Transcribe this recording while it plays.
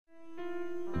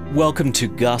Welcome to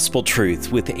Gospel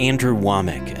Truth with Andrew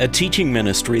Womack, a teaching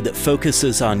ministry that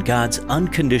focuses on God's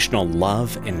unconditional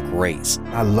love and grace.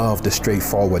 I love the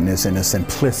straightforwardness and the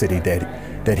simplicity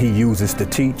that he uses to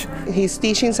teach. His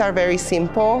teachings are very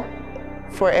simple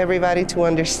for everybody to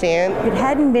understand. If it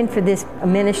hadn't been for this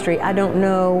ministry, I don't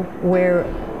know where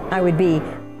I would be.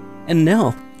 And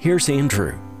now, here's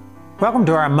Andrew. Welcome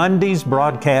to our Monday's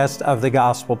broadcast of the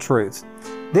Gospel Truth.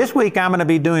 This week I'm going to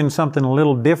be doing something a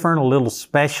little different, a little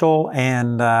special,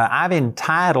 and I've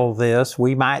entitled this,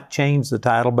 we might change the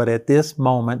title, but at this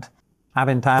moment I've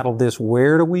entitled this,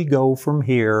 Where Do We Go From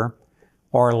Here?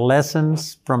 Or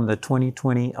Lessons from the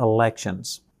 2020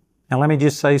 Elections. Now let me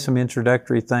just say some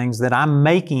introductory things, that I'm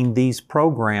making these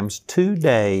programs 2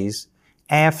 days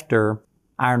after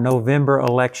our November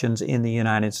elections in the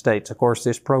United States. Of course,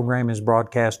 this program is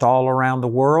broadcast all around the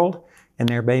world, and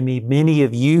there may be many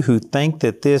of you who think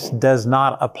that this does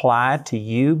not apply to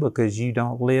you because you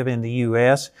don't live in the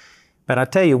U.S. But I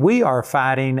tell you, we are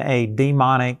fighting a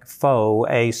demonic foe,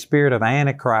 a spirit of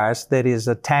Antichrist that is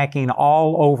attacking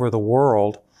all over the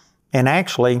world. And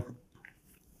actually,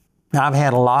 I've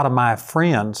had a lot of my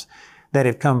friends that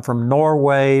have come from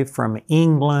Norway, from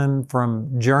England,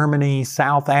 from Germany,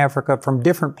 South Africa, from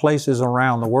different places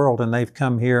around the world, and they've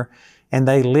come here and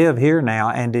they live here now.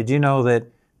 And did you know that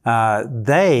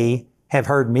they have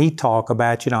heard me talk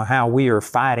about, how we are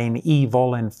fighting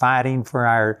evil and fighting for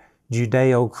our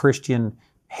Judeo-Christian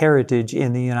heritage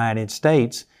in the United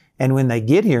States. And when they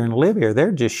get here and live here,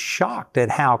 they're just shocked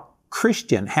at how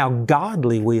Christian, how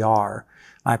godly we are.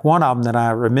 Like one of them that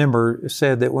I remember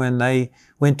said that when they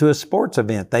went to a sports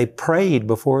event, they prayed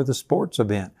before the sports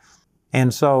event.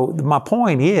 And so my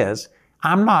point is,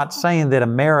 I'm not saying that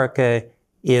America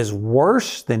is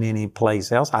worse than any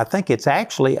place else. I think it's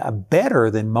actually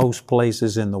better than most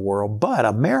places in the world, but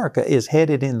America is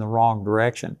headed in the wrong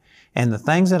direction. And the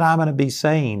things that I'm going to be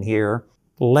saying here,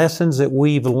 lessons that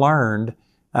we've learned,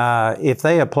 if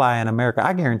they apply in America,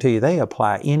 I guarantee you they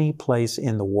apply any place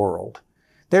in the world.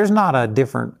 There's not a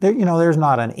different, there's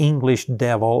not an English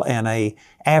devil and a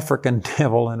African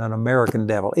devil and an American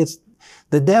devil.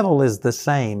 The devil is the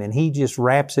same, and he just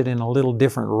wraps it in a little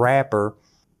different wrapper.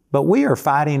 But we are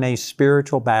fighting a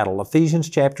spiritual battle. Ephesians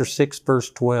chapter 6, verse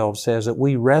 12 says that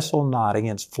we wrestle not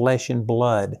against flesh and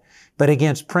blood, but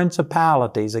against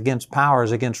principalities, against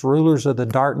powers, against rulers of the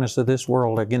darkness of this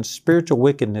world, against spiritual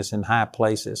wickedness in high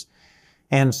places.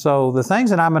 And so the things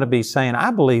that I'm going to be saying,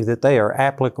 I believe that they are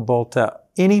applicable to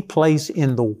any place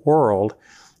in the world.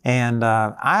 And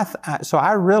so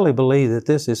I really believe that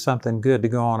this is something good to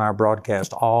go on our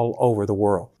broadcast all over the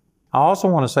world. I also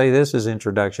want to say this as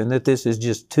introduction, that this is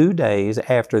just 2 days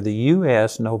after the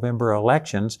U.S. November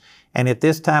elections, and at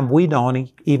this time we don't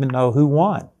even know who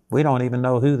won. We don't even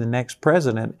know who the next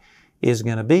president is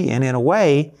going to be. And in a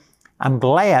way, I'm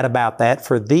glad about that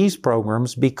for these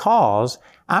programs, because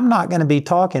I'm not going to be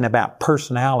talking about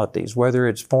personalities, whether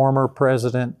it's former Vice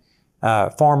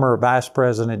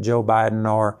President Joe Biden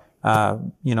or,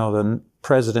 the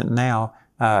president now,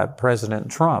 President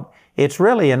Trump. It's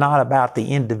really not about the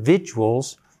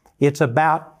individuals. It's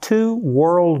about two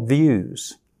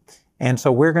worldviews. And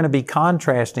so we're going to be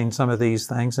contrasting some of these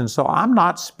things. And so I'm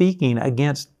not speaking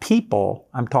against people.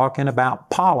 I'm talking about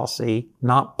policy,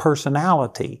 not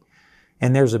personality.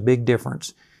 And there's a big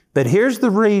difference. But here's the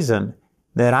reason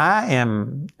that I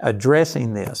am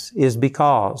addressing this is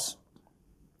because,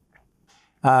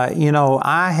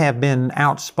 I have been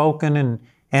outspoken and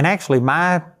actually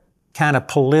my kind of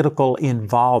political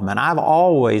involvement. I've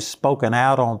always spoken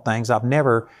out on things. I'm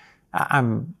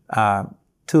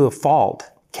to a fault,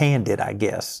 candid, I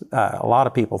guess. A lot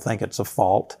of people think it's a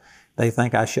fault. They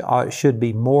think I should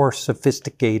be more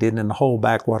sophisticated and hold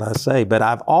back what I say. But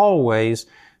I've always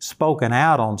spoken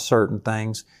out on certain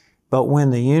things. But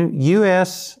when the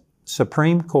U.S.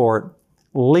 Supreme Court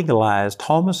legalized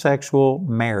homosexual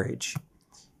marriage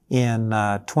in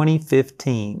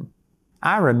 2015,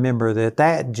 I remember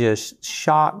that just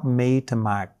shocked me to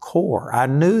my core. I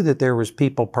knew that there was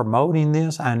people promoting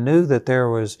this. I knew that there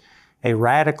was a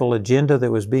radical agenda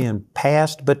that was being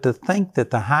passed, but to think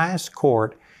that the highest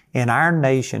court in our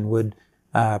nation would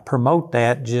promote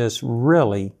that just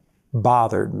really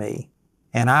bothered me.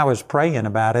 And I was praying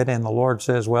about it, and the Lord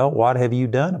says, well, what have you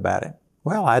done about it?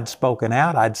 Well, I'd spoken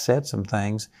out, I'd said some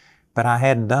things, but I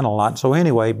hadn't done a lot. So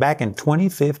anyway, back in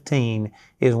 2015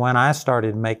 is when I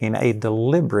started making a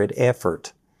deliberate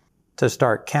effort to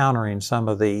start countering some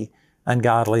of the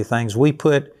ungodly things. We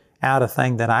put out a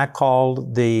thing that I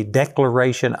called the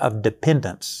Declaration of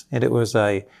Dependence. And it was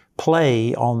a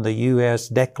play on the U.S.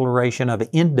 Declaration of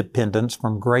Independence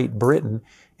from Great Britain,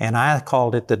 and I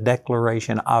called it the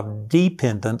Declaration of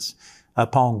Dependence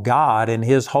upon God and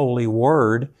His holy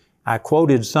word. I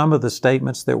quoted some of the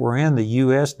statements that were in the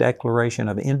U.S. Declaration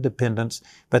of Independence,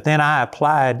 but then I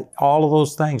applied all of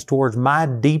those things towards my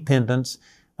dependence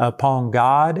upon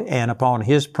God and upon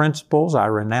His principles. I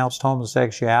renounced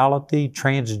homosexuality,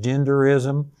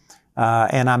 transgenderism,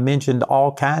 and I mentioned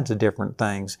all kinds of different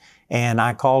things. And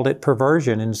I called it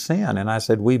perversion and sin. And I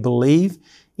said, we believe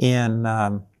in,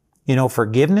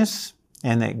 forgiveness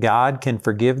and that God can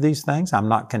forgive these things. I'm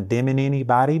not condemning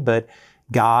anybody, but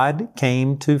God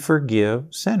came to forgive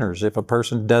sinners. If a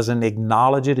person doesn't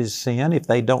acknowledge it as sin, if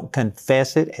they don't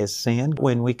confess it as sin,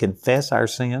 when we confess our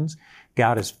sins,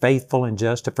 God is faithful and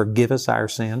just to forgive us our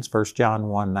sins, 1 John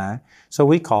 1:9. So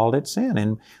we called it sin.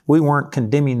 And we weren't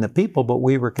condemning the people, but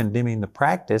we were condemning the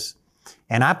practice.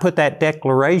 And I put that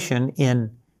declaration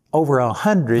in over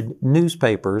 100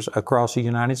 newspapers across the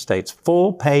United States,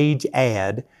 full page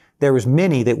ad. There was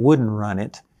many that wouldn't run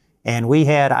it. And we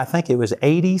had, I think it was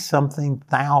 80-something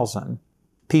thousand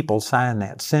people sign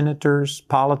that. Senators,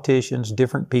 politicians,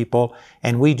 different people.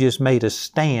 And we just made a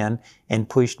stand and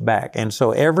pushed back. And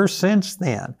so ever since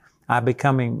then, I'm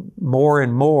becoming more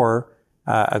and more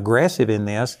aggressive in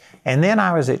this. And then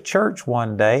I was at church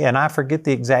one day, and I forget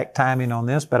the exact timing on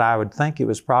this, but I would think it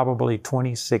was probably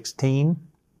 2016.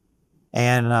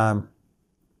 And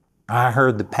I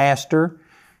heard the pastor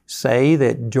say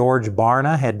that George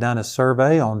Barna had done a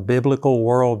survey on biblical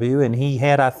worldview, and he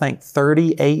had, I think,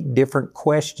 38 different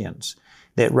questions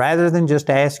that rather than just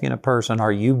asking a person,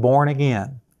 are you born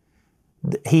again?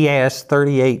 He asked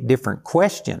 38 different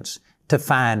questions to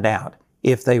find out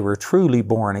if they were truly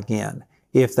born again,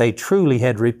 if they truly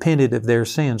had repented of their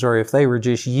sins, or if they were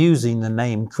just using the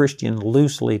name Christian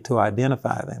loosely to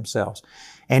identify themselves.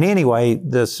 And anyway,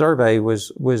 the survey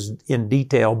was in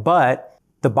detail, but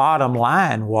the bottom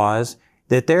line was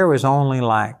that there was only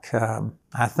like, I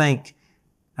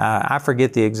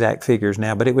forget the exact figures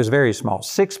now, but it was very small.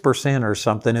 6% or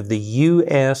something of the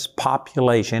U.S.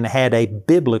 population had a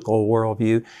biblical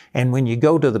worldview. And when you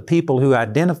go to the people who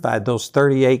identified those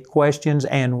 38 questions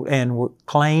and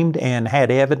claimed and had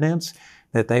evidence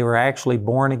that they were actually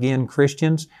born-again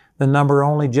Christians, the number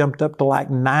only jumped up to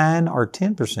like 9 or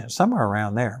 10%, somewhere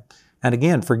around there. And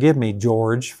again, forgive me,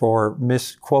 George, for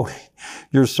misquoting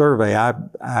your survey.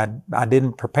 I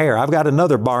didn't prepare. I've got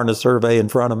another Barna survey in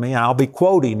front of me. I'll be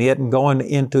quoting it and going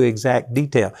into exact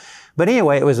detail. But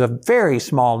anyway, it was a very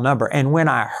small number. And when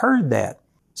I heard that,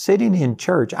 sitting in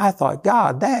church, I thought,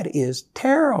 God, that is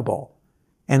terrible.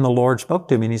 And the Lord spoke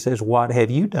to me and He says, what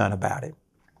have you done about it?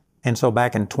 And so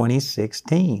back in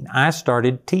 2016, I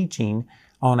started teaching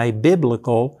on a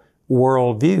biblical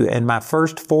worldview. And my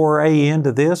first foray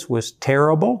into this was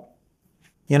terrible.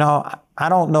 You know, I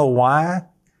don't know why.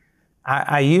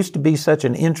 I used to be such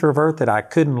an introvert that I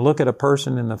couldn't look at a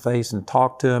person in the face and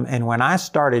talk to them. And when I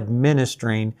started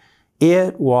ministering,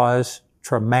 it was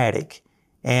traumatic.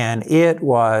 And it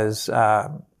was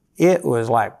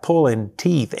like pulling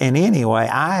teeth. And anyway,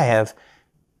 I have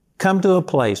come to a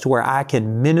place where I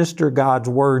can minister God's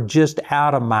Word just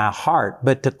out of my heart.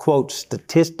 But to quote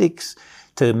statistics,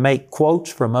 to make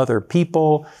quotes from other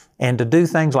people, and to do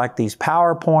things like these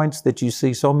PowerPoints that you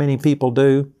see so many people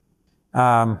do,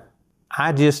 I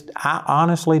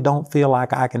honestly don't feel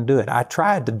like I can do it. I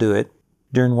tried to do it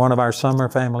during one of our summer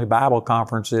family Bible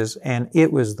conferences, and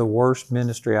it was the worst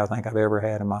ministry I think I've ever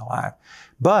had in my life.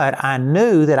 But I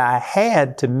knew that I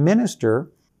had to minister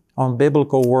on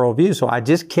biblical worldview, so I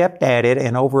just kept at it,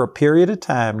 and over a period of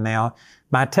time now,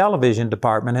 my television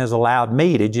department has allowed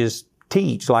me to just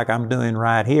teach like I'm doing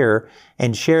right here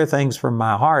and share things from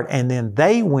my heart. And then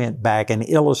they went back and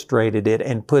illustrated it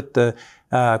and put the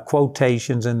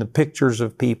quotations and the pictures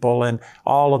of people and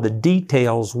all of the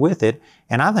details with it.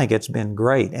 And I think it's been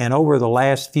great. And over the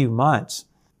last few months,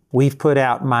 we've put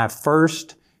out my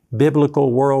first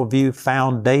Biblical Worldview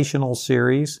Foundational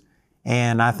series.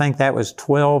 And I think that was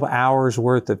 12 hours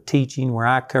worth of teaching where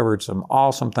I covered some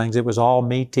awesome things. It was all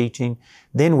me teaching.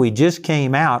 Then we just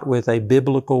came out with a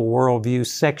Biblical Worldview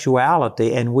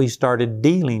Sexuality, and we started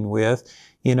dealing with,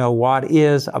 what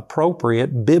is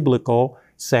appropriate biblical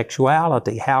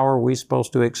sexuality? How are we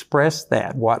supposed to express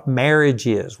that? What marriage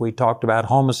is? We talked about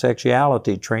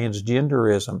homosexuality,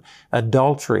 transgenderism,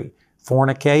 adultery,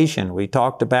 fornication. We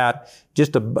talked about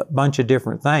just a bunch of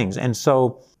different things. And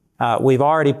so we've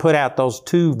already put out those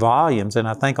 2 volumes, and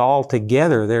I think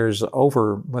altogether there's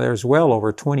well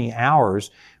over 20 hours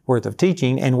worth of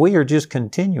teaching, and we are just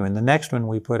continuing. The next one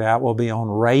we put out will be on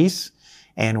race,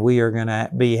 and we are going to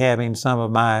be having some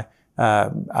of my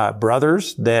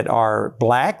brothers that are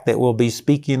black that will be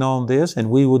speaking on this, and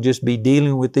we will just be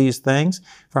dealing with these things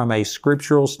from a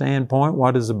scriptural standpoint.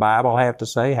 What does the Bible have to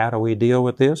say? How do we deal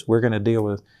with this? We're going to deal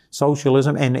with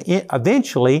socialism, and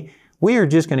eventually we are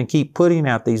just going to keep putting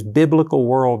out these biblical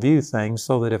worldview things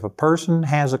so that if a person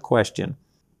has a question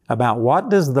about what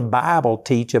does the Bible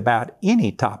teach about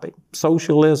any topic,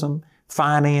 socialism,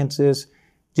 finances,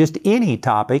 just any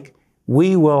topic,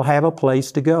 we will have a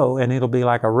place to go, and it'll be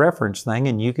like a reference thing,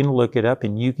 and you can look it up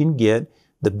and you can get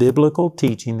the biblical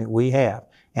teaching that we have.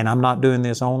 And I'm not doing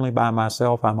this only by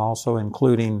myself. I'm also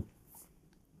including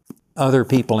other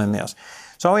people in this.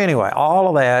 So anyway, all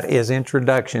of that is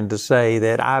introduction to say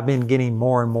that I've been getting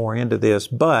more and more into this,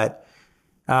 but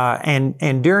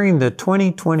and during the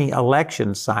 2020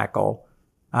 election cycle,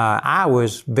 I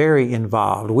was very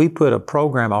involved. We put a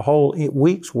program, a whole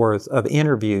week's worth of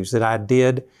interviews that I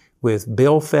did with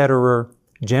Bill Federer,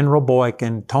 General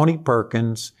Boykin, Tony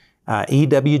Perkins,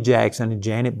 E.W. Jackson, and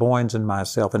Janet Boynes and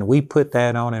myself. And we put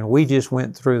that on, and we just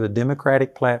went through the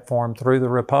Democratic platform, through the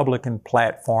Republican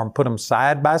platform, put them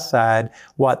side by side,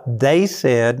 what they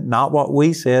said, not what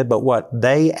we said, but what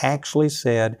they actually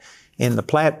said in the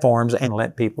platforms, and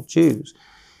let people choose.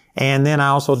 And then I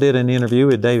also did an interview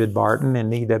with David Barton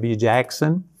and E.W.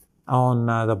 Jackson on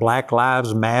the Black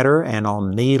Lives Matter and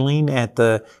on kneeling at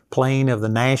the playing of the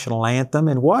national anthem.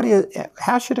 And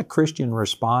how should a Christian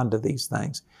respond to these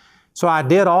things? So I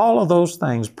did all of those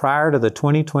things prior to the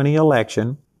 2020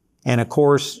 election. And of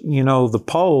course, you know, the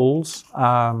polls,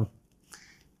 I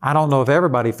don't know if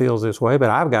everybody feels this way, but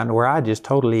I've gotten to where I just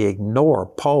totally ignore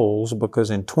polls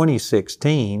because in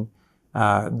 2016,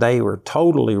 they were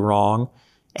totally wrong.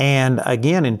 And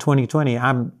again, in 2020,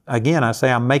 I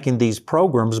say I'm making these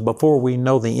programs before we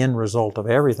know the end result of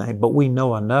everything, but we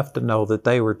know enough to know that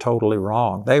they were totally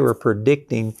wrong. They were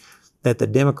predicting that the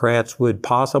Democrats would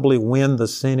possibly win the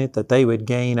Senate, that they would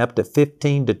gain up to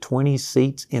 15 to 20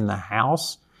 seats in the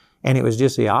House. And it was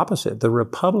just the opposite. The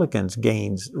Republicans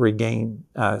regained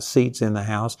seats in the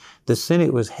House. The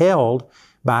Senate was held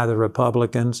by the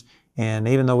Republicans. And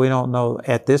even though we don't know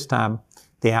at this time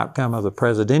the outcome of the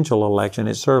presidential election,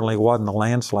 it certainly wasn't a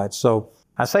landslide. So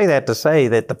I say that to say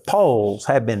that the polls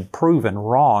have been proven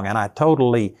wrong, and I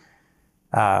totally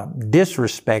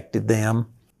disrespected them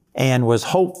and was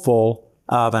hopeful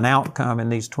of an outcome in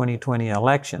these 2020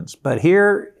 elections. But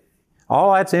here,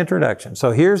 all that's introduction.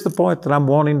 So here's the point that I'm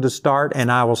wanting to start,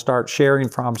 and I will start sharing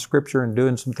from Scripture and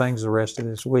doing some things the rest of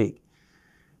this week.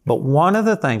 But one of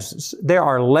the things, there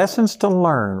are lessons to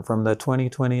learn from the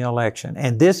 2020 election.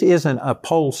 And this isn't a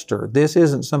pollster. This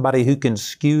isn't somebody who can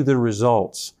skew the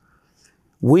results.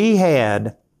 We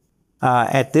had,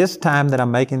 at this time that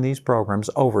I'm making these programs,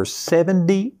 over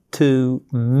 72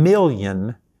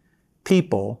 million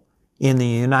people in the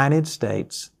United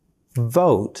States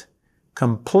vote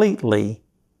completely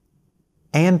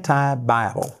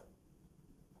anti-Bible.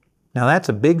 Now, that's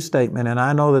a big statement, and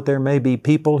I know that there may be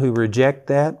people who reject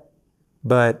that,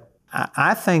 but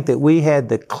I think that we had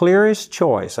the clearest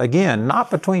choice. Again,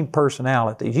 not between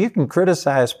personalities. You can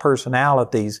criticize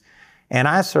personalities, and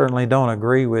I certainly don't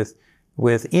agree with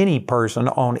any person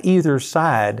on either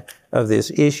side of this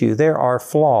issue. There are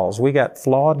flaws. We got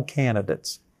flawed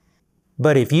candidates.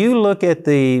 But if you look at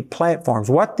the platforms,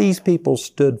 what these people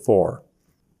stood for,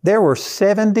 there were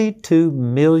 72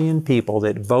 million people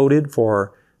that voted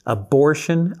for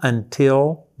abortion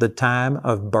until the time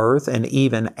of birth and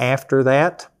even after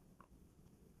that,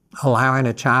 allowing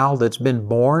a child that's been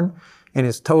born and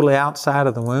is totally outside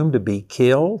of the womb to be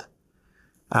killed.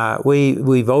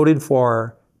 We voted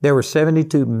for, there were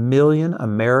 72 million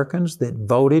Americans that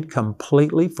voted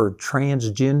completely for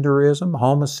transgenderism,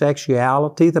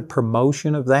 homosexuality, the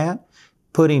promotion of that,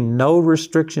 putting no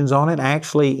restrictions on it,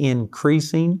 actually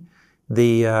increasing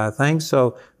the things.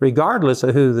 So regardless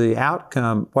of who the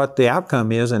outcome, what the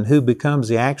outcome is and who becomes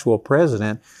the actual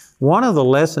president, one of the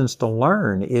lessons to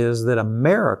learn is that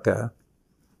America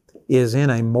is in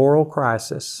a moral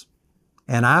crisis.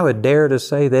 And I would dare to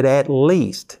say that at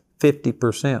least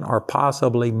 50% or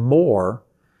possibly more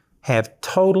have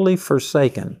totally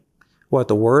forsaken what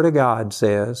the Word of God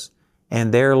says,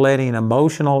 and they're letting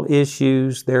emotional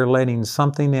issues, they're letting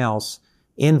something else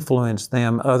influence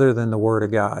them other than the Word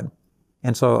of God.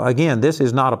 And so again, this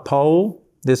is not a poll.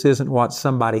 This isn't what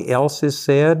somebody else has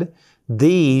said.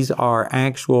 These are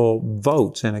actual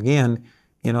votes. And again,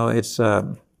 you know, it's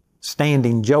a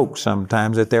standing joke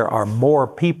sometimes that there are more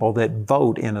people that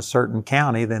vote in a certain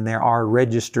county than there are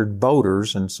registered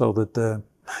voters. And so that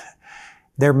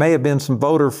there may have been some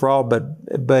voter fraud,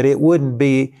 but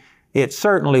it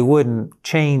certainly wouldn't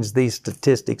change these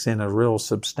statistics in a real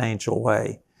substantial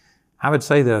way. I would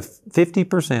say that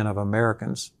 50% of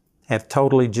Americans have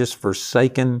totally just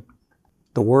forsaken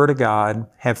the Word of God,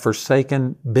 have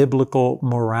forsaken biblical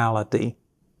morality.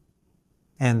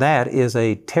 And that is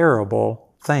a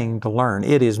terrible thing to learn.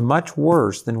 It is much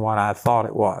worse than what I thought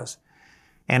it was.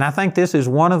 And I think this is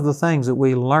one of the things that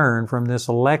we learn from this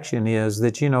election is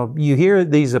that, you hear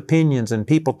these opinions and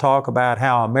people talk about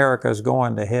how America is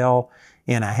going to hell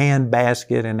in a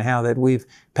handbasket and how that we've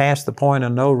passed the point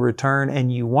of no return.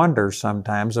 And you wonder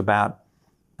sometimes about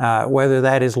whether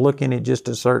that is looking at just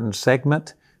a certain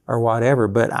segment or whatever.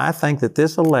 But I think that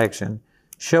this election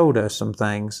showed us some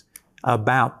things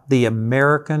about the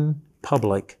American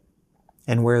public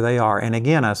and where they are. And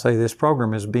again, I say this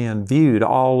program is being viewed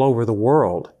all over the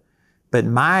world. But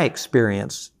my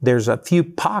experience, there's a few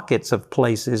pockets of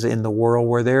places in the world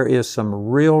where there is some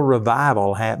real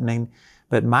revival happening.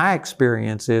 But my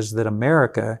experience is that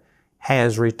America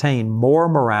has retained more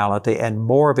morality and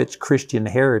more of its Christian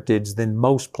heritage than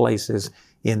most places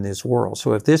in this world.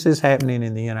 So if this is happening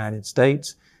in the United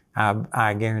States,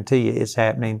 I guarantee you it's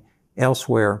happening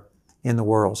elsewhere in the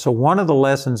world. So one of the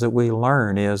lessons that we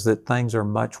learn is that things are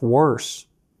much worse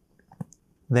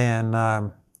than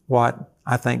what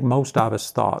I think most of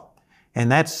us thought.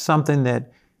 And that's something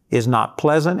that is not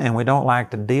pleasant and we don't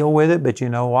like to deal with it, but you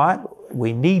know what?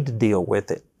 We need to deal with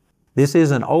it. This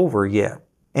isn't over yet.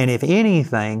 And if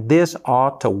anything, this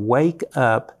ought to wake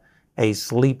up a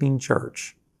sleeping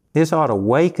church. This ought to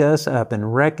wake us up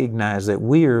and recognize that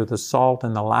we are the salt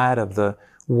and the light of the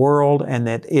world, and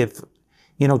that if,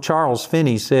 Charles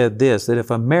Finney said this, that if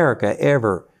America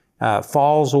ever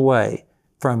falls away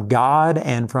from God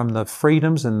and from the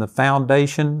freedoms and the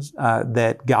foundations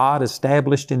that God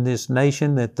established in this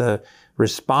nation, that the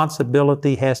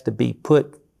responsibility has to be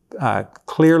put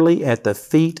clearly at the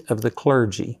feet of the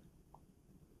clergy.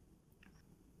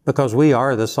 Because we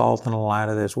are the salt and the light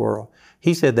of this world.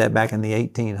 He said that back in the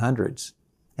 1800s.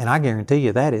 And I guarantee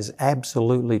you that is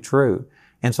absolutely true.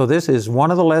 And so this is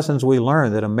one of the lessons we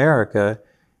learn, that America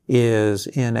is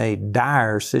in a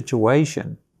dire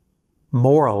situation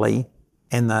morally.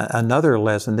 And another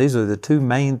lesson, these are the two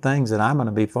main things that I'm going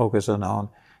to be focusing on,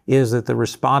 is that the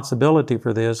responsibility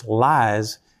for this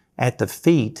lies at the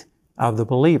feet of the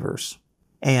believers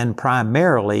and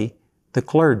primarily the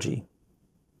clergy,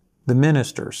 the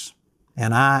ministers.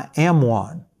 And I am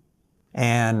one.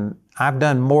 And I've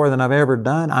done more than I've ever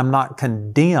done. I'm not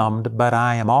condemned, but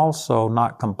I am also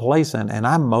not complacent, and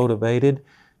I'm motivated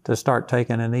to start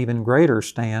taking an even greater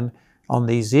stand on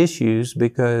these issues,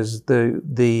 because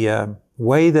the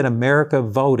way that America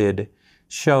voted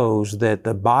shows that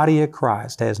the body of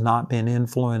Christ has not been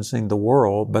influencing the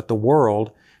world, but the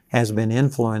world has been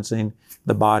influencing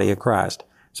the body of Christ.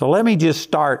 So let me just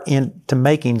start into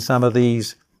making some of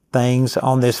these things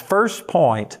on this first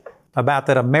point about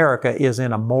that America is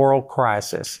in a moral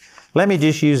crisis. Let me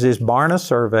just use this Barna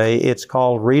survey. It's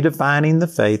called Redefining the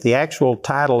Faith. The actual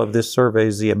title of this survey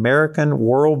is the American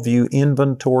Worldview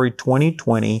Inventory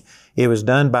 2020. It was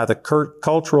done by the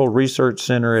Cultural Research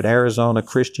Center at Arizona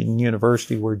Christian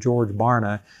University, where George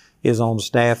Barna is on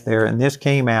staff there. And this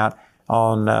came out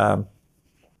on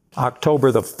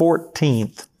October the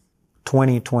 14th,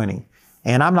 2020.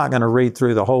 And I'm not going to read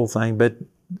through the whole thing, but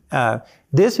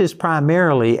this is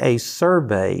primarily a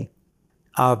survey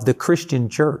of the Christian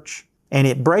church. And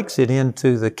it breaks it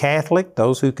into the Catholic,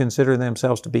 those who consider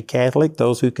themselves to be Catholic,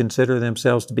 those who consider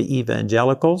themselves to be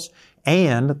evangelicals,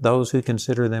 and those who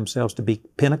consider themselves to be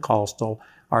Pentecostal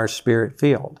or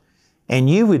Spirit-filled. And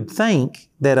you would think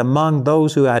that among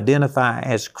those who identify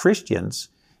as Christians,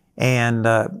 and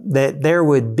that there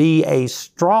would be a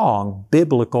strong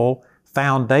biblical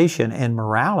foundation and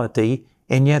morality.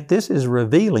 And yet this is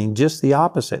revealing just the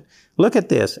opposite. Look at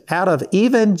this. Out of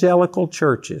evangelical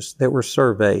churches that were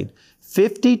surveyed,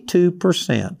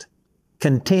 52%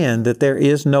 contend that there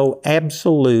is no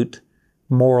absolute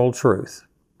moral truth.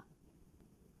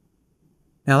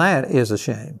 Now that is a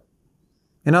shame.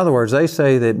 In other words, they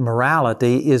say that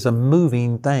morality is a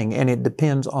moving thing and it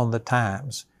depends on the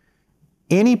times.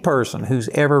 Any person who's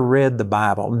ever read the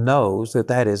Bible knows that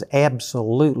that is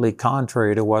absolutely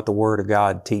contrary to what the Word of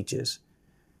God teaches.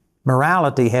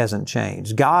 Morality hasn't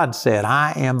changed. God said,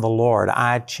 I am the Lord,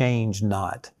 I change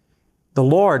not. The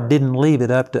Lord didn't leave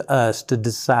it up to us to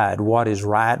decide what is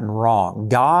right and wrong.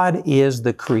 God is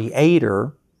the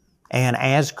Creator, and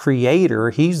as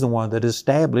Creator, He's the one that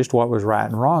established what was right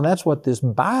and wrong. That's what this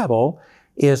Bible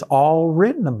is all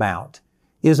written about,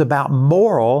 is about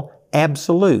moral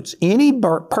absolutes. Any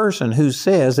person who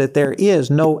says that there is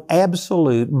no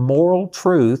absolute moral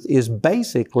truth is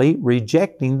basically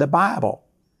rejecting the Bible.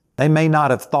 They may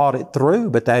not have thought it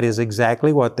through, but that is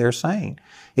exactly what they're saying.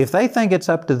 If they think it's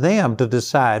up to them to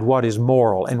decide what is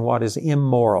moral and what is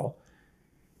immoral,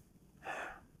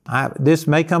 this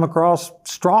may come across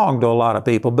strong to a lot of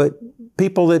people, but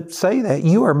people that say that,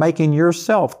 you are making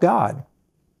yourself God.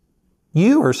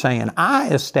 You are saying, I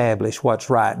establish what's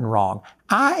right and wrong.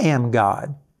 I am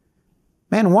God.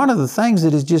 Man, one of the things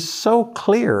that is just so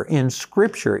clear in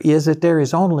Scripture is that there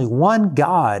is only one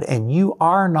God and you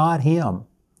are not Him.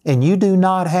 And you do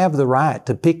not have the right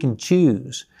to pick and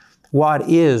choose what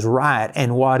is right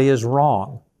and what is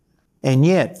wrong. And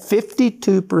yet,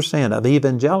 52% of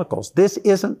evangelicals, this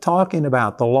isn't talking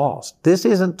about the lost. This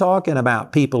isn't talking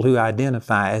about people who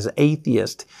identify as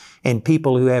atheists and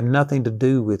people who have nothing to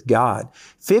do with God.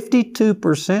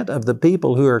 52% of the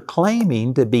people who are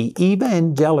claiming to be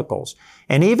evangelicals,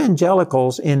 and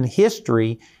evangelicals in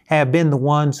history have been the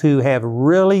ones who have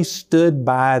really stood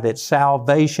by that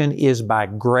salvation is by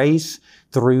grace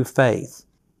through faith.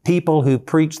 People who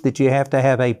preach that you have to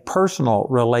have a personal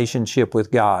relationship with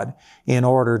God in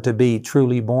order to be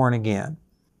truly born again.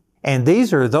 And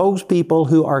these are those people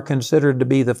who are considered to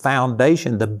be the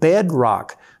foundation, the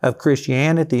bedrock of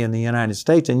Christianity in the United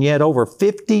States. And yet over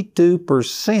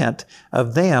 52%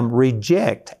 of them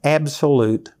reject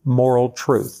absolute moral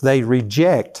truth. They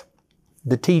reject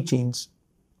the teachings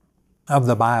of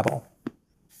the Bible.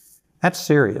 That's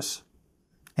serious.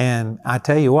 And I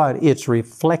tell you what, it's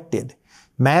reflected.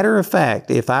 Matter of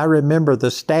fact, if I remember the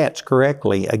stats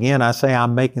correctly, again, I say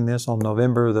I'm making this on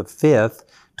November the 5th,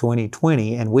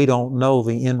 2020, and we don't know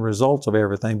the end results of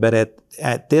everything. But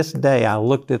at this day, I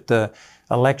looked at the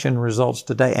election results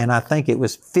today, and I think it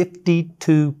was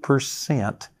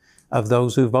 52% of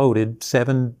those who voted,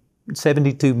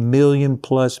 72 million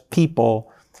plus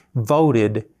people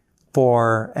voted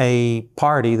for a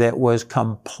party that was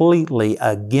completely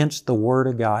against the Word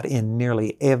of God in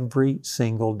nearly every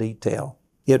single detail.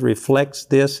 It reflects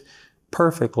this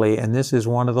perfectly, and this is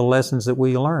one of the lessons that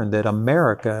we learned, that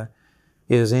America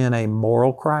is in a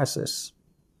moral crisis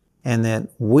and that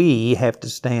we have to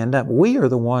stand up. We are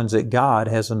the ones that God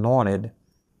has anointed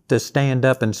to stand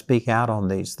up and speak out on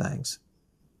these things.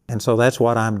 And so that's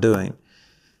what I'm doing.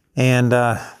 And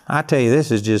I tell you,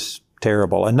 this is just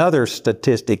terrible. Another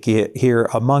statistic here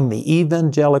among the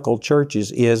evangelical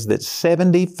churches is that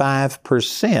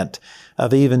 75%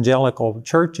 of evangelical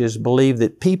churches believe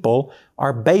that people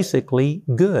are basically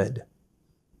good.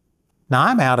 Now,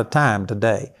 I'm out of time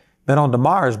today, but on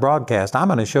tomorrow's broadcast, I'm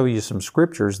going to show you some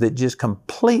scriptures that just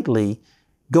completely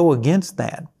go against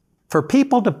that. For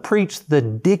people to preach the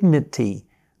dignity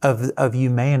of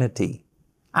humanity,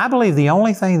 I believe the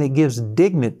only thing that gives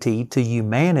dignity to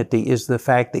humanity is the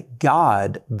fact that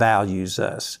God values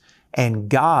us and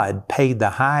God paid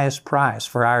the highest price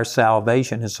for our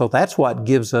salvation. And so that's what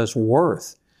gives us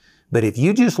worth. But if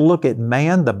you just look at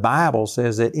man, the Bible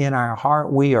says that in our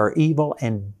heart we are evil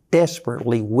and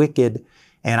desperately wicked.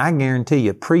 And I guarantee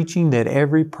you, preaching that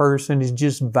every person is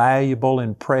just valuable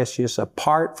and precious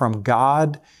apart from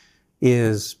God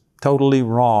is totally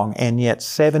wrong, and yet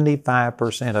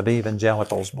 75% of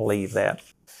evangelicals believe that.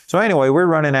 So anyway, we're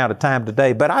running out of time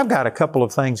today, but I've got a couple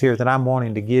of things here that I'm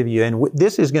wanting to give you, and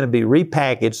this is going to be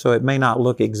repackaged, so it may not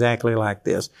look exactly like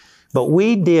this. But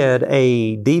we did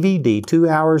a DVD, 2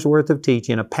 hours worth of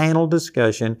teaching, a panel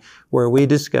discussion where we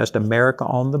discussed America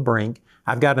on the Brink.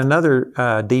 I've got another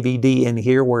DVD in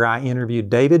here where I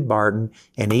interviewed David Barton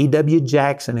and E.W.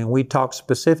 Jackson, and we talked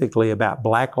specifically about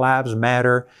Black Lives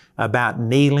Matter, about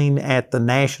kneeling at the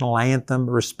national anthem,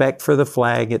 respect for the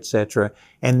flag, etc.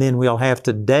 And then we'll have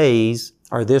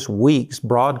this week's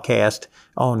broadcast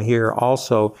on here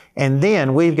also. And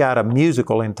then we've got a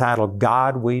musical entitled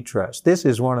God We Trust. This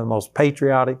is one of the most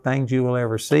patriotic things you will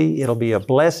ever see. It'll be a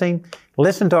blessing.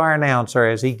 Listen to our announcer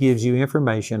as he gives you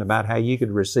information about how you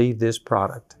could receive this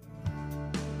product.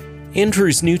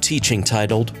 Andrew's new teaching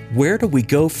titled, Where Do We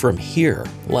Go From Here?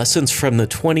 Lessons from the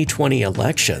 2020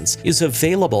 Elections is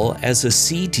available as a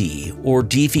CD or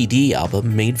DVD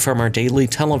album made from our daily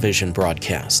television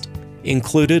broadcast.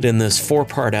 Included in this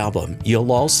 4-part album,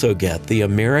 you'll also get the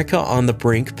America on the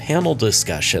Brink panel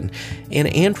discussion and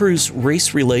Andrew's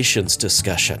race relations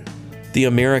discussion. The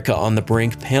America on the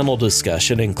Brink panel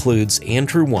discussion includes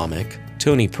Andrew Womack,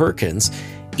 Tony Perkins,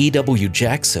 E.W.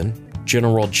 Jackson,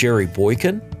 General Jerry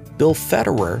Boykin, Bill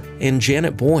Federer, and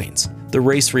Janet Boynes. The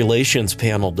race relations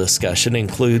panel discussion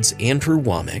includes Andrew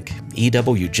Womack,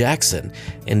 E.W. Jackson,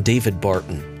 and David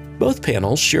Barton. Both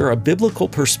panels share a biblical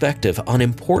perspective on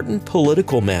important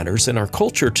political matters in our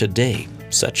culture today,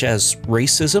 such as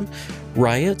racism,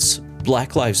 riots,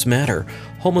 Black Lives Matter,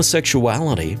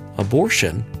 homosexuality,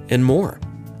 abortion, and more.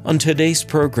 On today's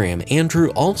program, Andrew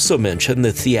also mentioned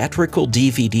the theatrical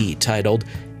DVD titled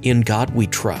In God We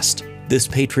Trust. This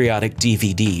patriotic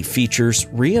DVD features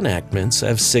reenactments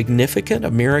of significant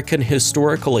American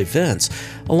historical events,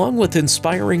 along with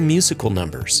inspiring musical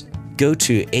numbers. Go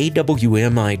to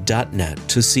awmi.net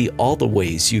to see all the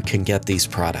ways you can get these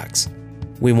products.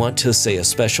 We want to say a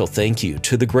special thank you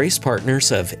to the grace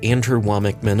partners of Andrew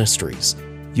Womack Ministries.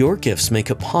 Your gifts make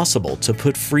it possible to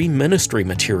put free ministry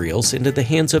materials into the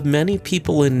hands of many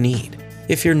people in need.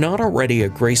 If you're not already a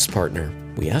grace partner,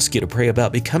 we ask you to pray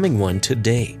about becoming one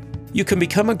today. You can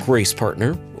become a grace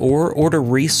partner or order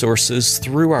resources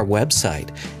through our website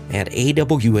at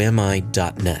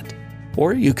awmi.net.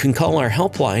 Or you can call our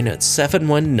helpline at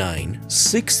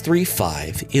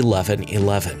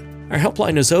 719-635-1111. Our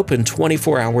helpline is open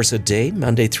 24 hours a day,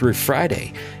 Monday through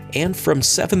Friday, and from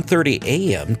 7:30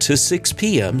 a.m. to 6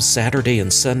 p.m. Saturday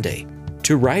and Sunday.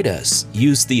 To write us,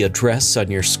 use the address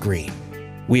on your screen.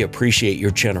 We appreciate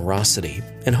your generosity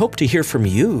and hope to hear from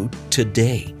you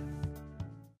today.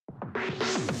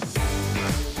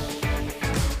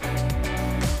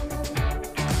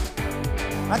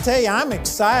 I tell you, I'm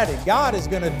excited. God is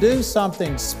going to do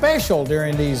something special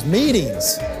during these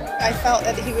meetings. I felt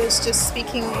that he was just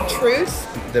speaking truth.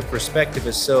 The perspective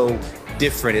is so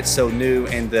different, it's so new,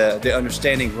 and the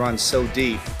understanding runs so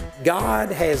deep. God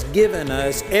has given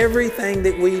us everything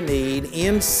that we need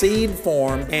in seed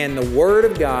form, and the Word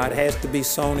of God has to be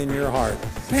sown in your heart.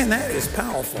 Man, that is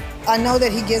powerful. I know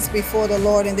that he gets before the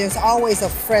Lord, and there's always a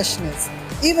freshness,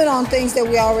 even on things that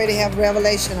we already have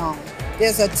revelation on.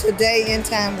 There's a today end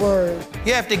time word.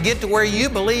 You have to get to where you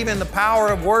believe in the power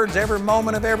of words every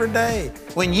moment of every day.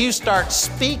 When you start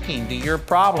speaking to your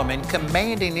problem and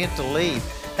commanding it to leave,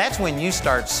 that's when you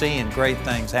start seeing great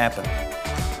things happen.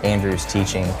 Andrew's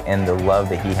teaching and the love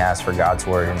that he has for God's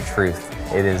Word and truth,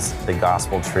 it is the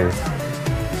gospel truth.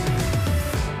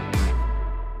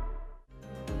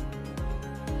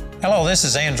 Hello, this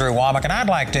is Andrew Womack, and I'd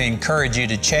like to encourage you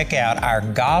to check out our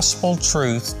Gospel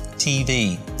Truth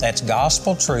TV. That's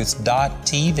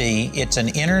gospeltruth.tv. It's an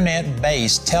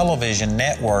internet-based television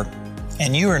network,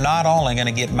 and you are not only going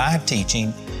to get my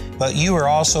teaching, but you are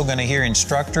also going to hear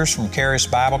instructors from Charis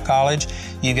Bible College.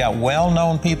 You got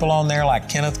well-known people on there like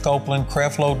Kenneth Copeland,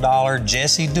 Creflo Dollar,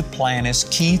 Jesse Duplantis,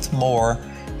 Keith Moore.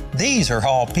 These are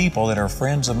all people that are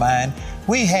friends of mine.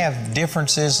 We have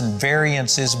differences and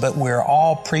variances, but we're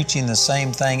all preaching the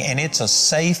same thing, and it's a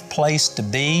safe place to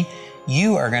be.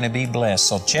 You are going to be blessed.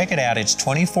 So check it out. It's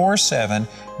 24/7,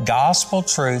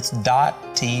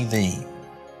 gospeltruth.tv.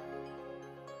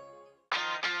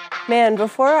 Man,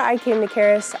 before I came to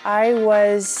Charis, I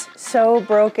was so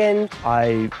broken.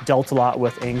 I dealt a lot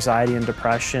with anxiety and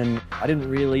depression. I didn't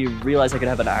really realize I could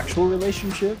have an actual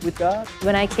relationship with God.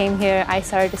 When I came here, I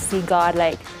started to see God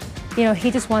like,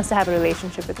 he just wants to have a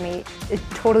relationship with me. It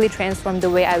totally transformed the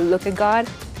way I look at God.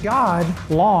 God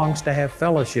longs to have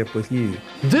fellowship with you.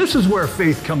 This is where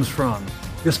faith comes from.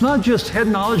 It's not just head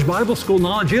knowledge, Bible school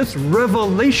knowledge, it's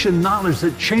revelation knowledge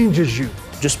that changes you.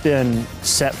 Just been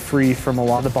set free from a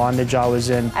lot of the bondage I was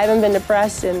in. I haven't been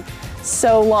depressed in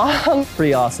so long.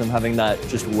 Pretty awesome having that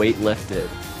just weight lifted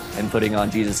and putting on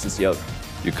Jesus' yoke.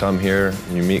 You come here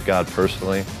and you meet God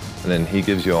personally, and then He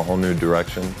gives you a whole new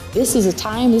direction. This is a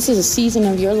time, this is a season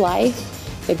of your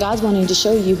life that God's wanting to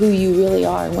show you who you really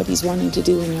are and what He's wanting to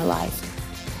do in your life.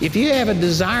 If you have a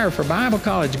desire for Bible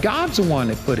college, God's the one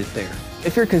that put it there.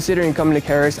 If you're considering coming to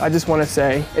Charis, I just want to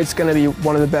say it's going to be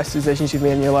one of the best decisions you've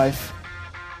made in your life.